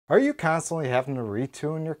Are you constantly having to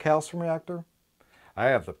retune your calcium reactor? I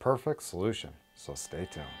have the perfect solution, so stay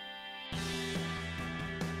tuned.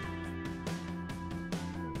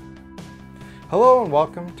 Hello and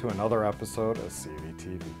welcome to another episode of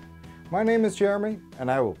CVtv. My name is Jeremy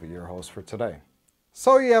and I will be your host for today.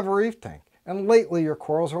 So you have a reef tank and lately your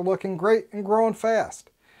corals are looking great and growing fast.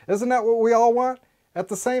 Isn't that what we all want? At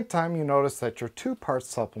the same time you notice that your two-part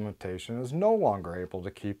supplementation is no longer able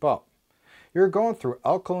to keep up. You're going through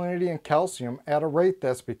alkalinity and calcium at a rate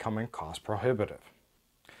that's becoming cost prohibitive.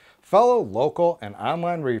 Fellow local and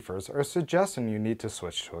online reefers are suggesting you need to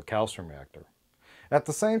switch to a calcium reactor. At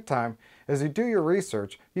the same time, as you do your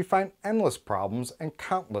research, you find endless problems and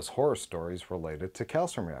countless horror stories related to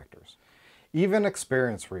calcium reactors. Even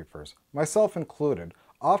experienced reefers, myself included,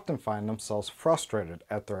 often find themselves frustrated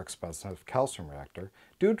at their expensive calcium reactor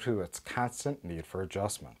due to its constant need for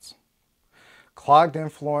adjustments. Clogged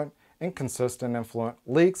influent, inconsistent influent,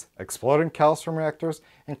 leaks, exploding calcium reactors,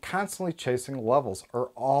 and constantly chasing levels are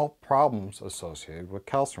all problems associated with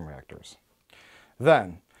calcium reactors.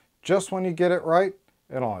 Then, just when you get it right,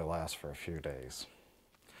 it only lasts for a few days.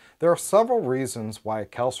 There are several reasons why a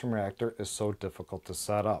calcium reactor is so difficult to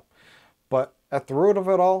set up, but at the root of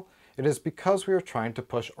it all, it is because we are trying to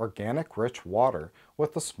push organic-rich water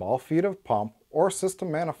with a small feet of pump or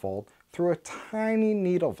system manifold through a tiny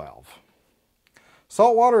needle valve.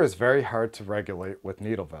 Salt water is very hard to regulate with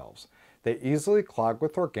needle valves. They easily clog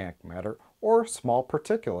with organic matter or small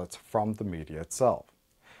particulates from the media itself.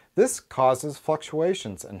 This causes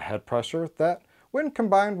fluctuations in head pressure that, when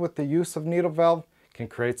combined with the use of needle valve, can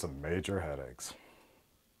create some major headaches.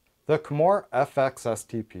 The Kamoer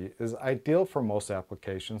FX-STP is ideal for most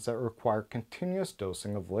applications that require continuous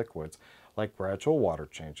dosing of liquids like gradual water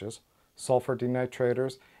changes, sulfur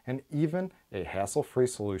denitrators, and even a hassle-free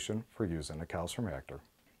solution for using a calcium reactor.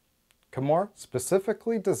 Kamoer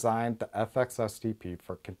specifically designed the FX-STP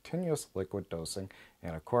for continuous liquid dosing in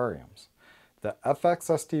aquariums. The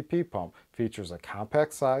FX-STP pump features a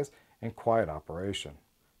compact size and quiet operation.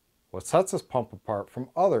 What sets this pump apart from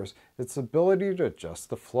others is its ability to adjust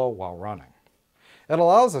the flow while running. It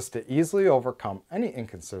allows us to easily overcome any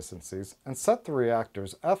inconsistencies and set the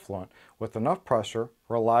reactor's effluent with enough pressure,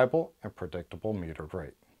 reliable, and predictable metered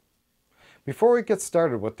rate. Before we get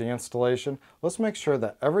started with the installation, let's make sure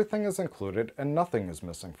that everything is included and nothing is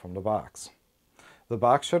missing from the box. The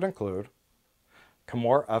box should include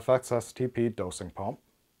Kamoer FX-STP dosing pump,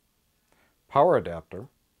 power adapter,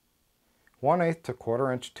 1/8 to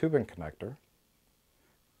 1/4 inch tubing connector,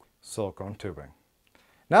 silicone tubing.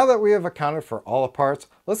 Now that we have accounted for all the parts,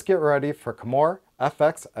 let's get ready for Kamoer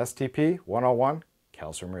FX-STP 101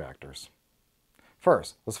 calcium reactors.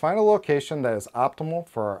 First, let's find a location that is optimal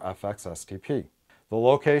for our FX-STP. The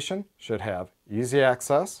location should have easy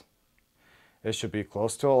access, it should be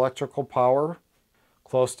close to electrical power,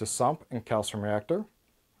 close to sump and calcium reactor.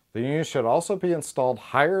 The unit should also be installed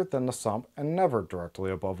higher than the sump and never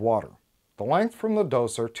directly above water. The length from the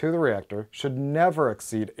doser to the reactor should never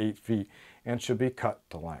exceed 8 feet and should be cut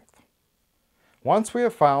to length. Once we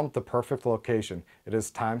have found the perfect location, it is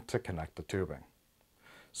time to connect the tubing.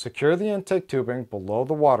 Secure the intake tubing below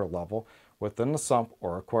the water level within the sump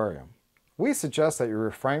or aquarium. We suggest that you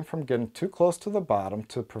refrain from getting too close to the bottom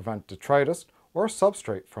to prevent detritus or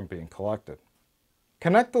substrate from being collected.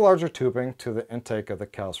 Connect the larger tubing to the intake of the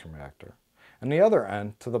calcium reactor, and the other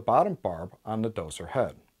end to the bottom barb on the doser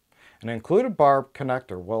head. An included barb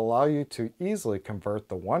connector will allow you to easily convert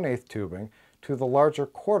the 1/8 tubing to the larger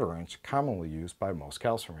 1/4 inch commonly used by most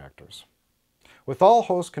calcium reactors. With all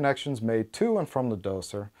hose connections made to and from the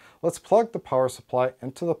doser, let's plug the power supply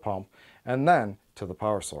into the pump and then to the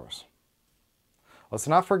power source. Let's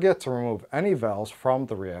not forget to remove any valves from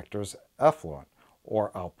the reactor's effluent or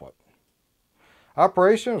output.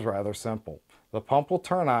 Operation is rather simple. The pump will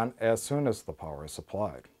turn on as soon as the power is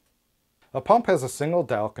supplied. The pump has a single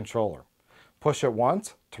dial controller. Push it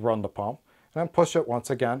once to run the pump, and then push it once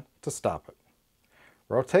again to stop it.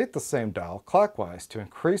 Rotate the same dial clockwise to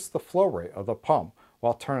increase the flow rate of the pump,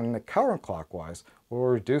 while turning it counterclockwise will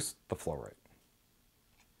reduce the flow rate.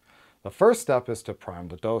 The first step is to prime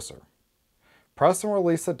the doser. Press and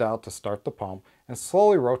release the dial to start the pump, and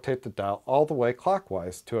slowly rotate the dial all the way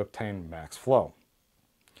clockwise to obtain max flow.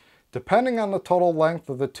 Depending on the total length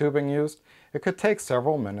of the tubing used, it could take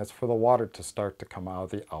several minutes for the water to start to come out of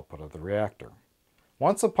the output of the reactor.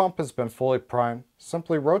 Once the pump has been fully primed,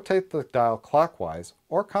 simply rotate the dial clockwise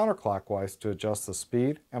or counterclockwise to adjust the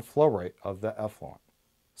speed and flow rate of the effluent.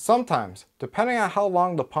 Sometimes, depending on how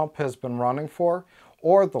long the pump has been running for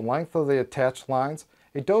or the length of the attached lines,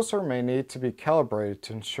 a doser may need to be calibrated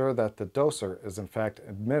to ensure that the doser is in fact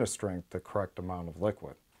administering the correct amount of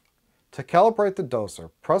liquid. To calibrate the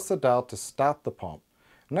doser, press the dial to stop the pump,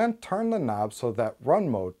 and then turn the knob so that run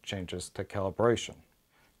mode changes to calibration.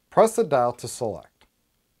 Press the dial to select.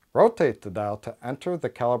 Rotate the dial to enter the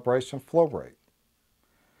calibration flow rate.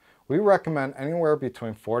 We recommend anywhere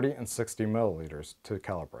between 40 and 60 milliliters to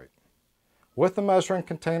calibrate. With the measuring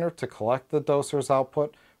container to collect the doser's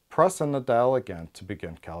output, press in the dial again to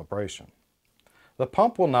begin calibration. The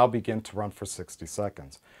pump will now begin to run for 60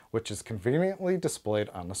 seconds, which is conveniently displayed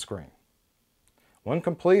on the screen. When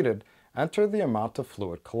completed, enter the amount of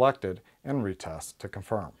fluid collected and retest to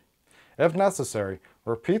confirm. If necessary,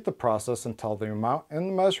 repeat the process until the amount in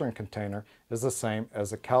the measuring container is the same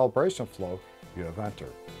as the calibration flow you have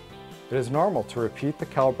entered. It is normal to repeat the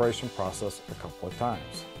calibration process a couple of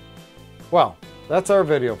times. Well, that's our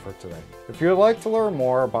video for today. If you would like to learn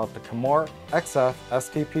more about the Kamoer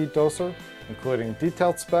FX-STP doser, including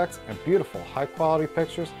detailed specs and beautiful high-quality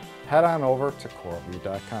pictures, head on over to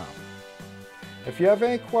CoralVue.com. If you have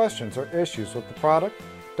any questions or issues with the product,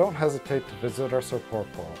 don't hesitate to visit our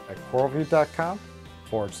support portal at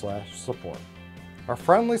CoralVue.com/support. Our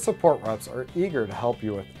friendly support reps are eager to help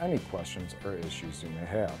you with any questions or issues you may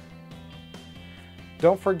have.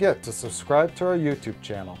 Don't forget to subscribe to our YouTube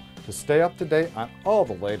channel to stay up to date on all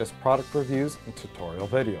the latest product reviews and tutorial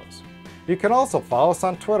videos. You can also follow us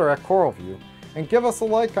on Twitter at CoralVue and give us a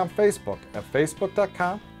like on Facebook at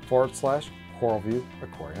facebook.com/CoralVue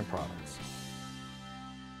Aquarium Products.